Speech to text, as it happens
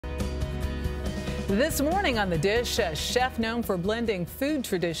This morning on The Dish, a chef known for blending food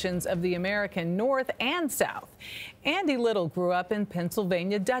traditions of the American North and South. Andy Little grew up in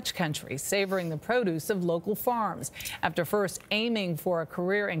Pennsylvania Dutch country, savoring the produce of local farms. After first aiming for a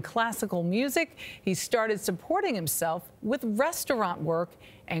career in classical music, he started supporting himself with restaurant work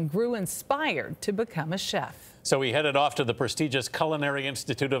and grew inspired to become a chef. So he headed off to the prestigious Culinary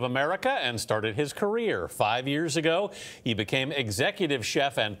Institute of America and started his career. 5 years ago, he became executive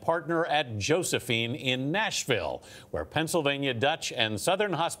chef and partner at Josephine in Nashville, where Pennsylvania Dutch and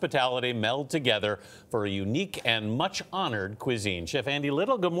Southern hospitality meld together for a unique and much honored cuisine. Chef Andy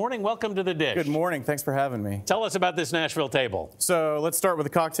Little, good morning. Welcome to The Dish. Good morning. Thanks for having me. Tell us about this Nashville table. So let's start with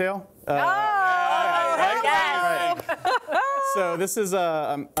a cocktail. So this is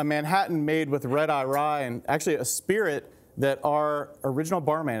a Manhattan made with red-eye rye and actually a spirit that our original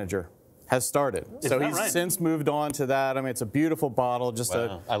bar manager has started. So he's since moved on to that. I mean, it's a beautiful bottle, just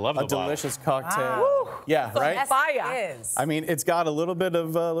a delicious cocktail. Wow. Yeah, right? Fire. I mean, it's got a little bit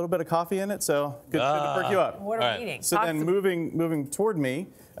of coffee in it, so good to perk you up. What are we eating? So then moving toward me,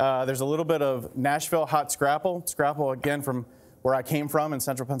 there's a little bit of Nashville hot scrapple. Scrapple, again, from where I came from in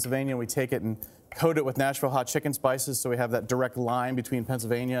central Pennsylvania. We take it and coat it with Nashville hot chicken spices, so we have that direct line between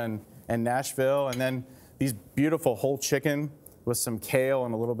Pennsylvania and Nashville. And then these beautiful whole chicken with some kale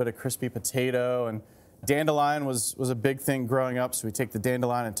and a little bit of crispy potato. And dandelion was a big thing growing up, so we take the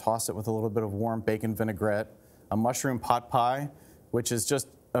dandelion and toss it with a little bit of warm bacon vinaigrette. A mushroom pot pie, which is just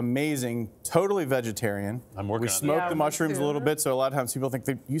amazing, totally vegetarian. We smoke the mushrooms a little bit, so a lot of times people think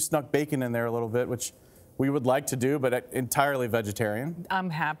that you snuck bacon in there a little bit, which we would like to do, but entirely vegetarian.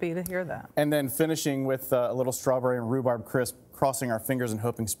 I'm happy to hear that. And then finishing with a little strawberry and rhubarb crisp, crossing our fingers and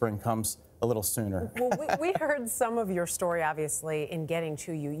hoping spring comes a little sooner. Well, we heard some of your story, obviously, in getting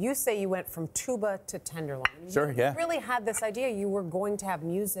to you. You say you went from tuba to tenderloin. Sure, yeah. You really had this idea you were going to have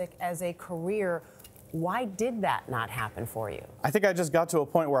music as a career. Why did that not happen for you? I think I just got to a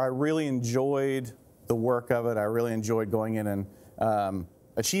point where I really enjoyed the work of it. I really enjoyed going in and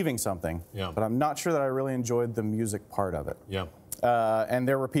achieving something, but I'm not sure that I really enjoyed the music part of it. And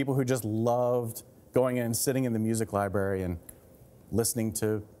there were people who just loved going in and sitting in the music library and listening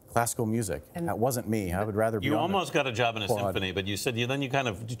to classical music. And that wasn't me. I would rather be. You almost got a job in a symphony, but you said then you kind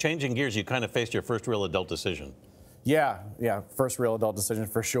of, changing gears, you kind of faced your first real adult decision. Yeah, first real adult decision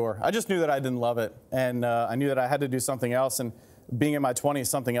for sure. I just knew that I didn't love it, and I knew that I had to do something else. And being in my 20s,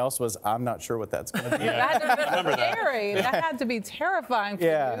 something else was, I'm not sure what that's going to be. That had to be scary. That had to be terrifying for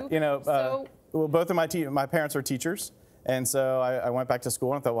you. You know, well, both of my parents are teachers, and so I went back to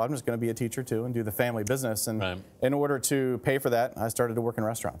school and thought, well, I'm just going to be a teacher too and do the family business. And in order to pay for that, I started to work in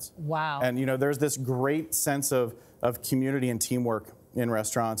restaurants. Wow. And you know, there's this great sense of community and teamwork in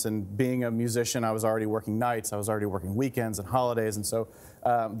restaurants. And being a musician, I was already working nights, I was already working weekends and holidays, and so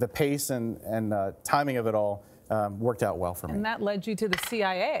the pace and timing of it all worked out well for me. And that led you to the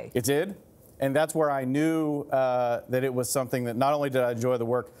CIA. It did. And that's where I knew that it was something that not only did I enjoy the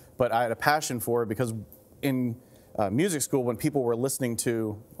work, but I had a passion for it, because in music school, when people were listening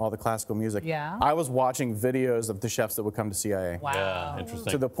to all the classical music, I was watching videos of the chefs that would come to CIA. Wow. Yeah,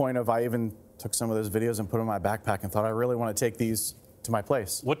 interesting. To the point of I even took some of those videos and put them in my backpack and thought, I really want to take these to my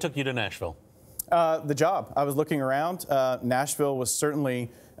place. What took you to Nashville? The job. I was looking around. Nashville was certainly,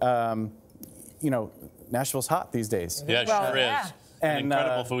 you know, Nashville's hot these days. Yeah, it sure is. An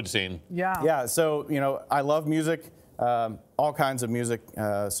incredible food scene. Yeah, so, you know, I love music, all kinds of music,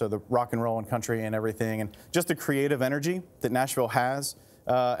 so the rock and roll and country and everything, and just the creative energy that Nashville has,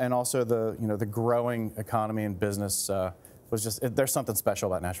 and also the, you know, the growing economy and business was just, there's something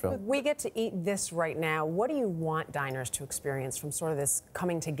special about Nashville. We get to eat this right now. What do you want diners to experience from sort of this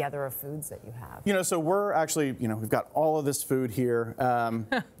coming together of foods that you have? You know, so we're actually, you know, we've got all of this food here.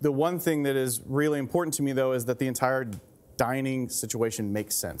 The one thing that is really important to me, though, is that the entire dining situation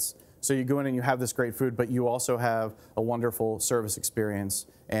makes sense. So you go in and you have this great food, but you also have a wonderful service experience,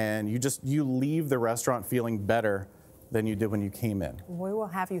 and you leave the restaurant feeling better than you did when you came in. We will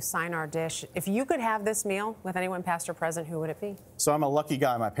have you sign our dish. If you could have this meal with anyone, past or present, who would it be? So I'm a lucky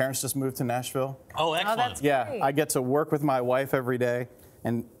guy. My parents just moved to Nashville. Oh, excellent. Oh, that's great. I get to work with my wife every day,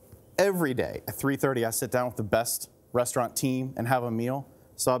 and every day at 3:30 I sit down with the best restaurant team and have a meal.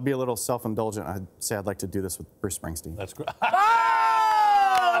 So I'll be a little self-indulgent. I'd say I'd like to do this with Bruce Springsteen. That's great.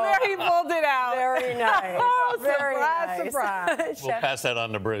 Oh, there he pulled it out. Very nice. Oh, very surprise, nice. Surprise. We'll pass that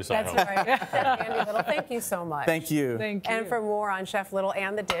on to Bruce. That's right. Chef Andy Little, thank you so much. Thank you. Thank you. And for more on Chef Little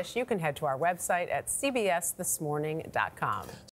and the dish, you can head to our website at cbsthismorning.com.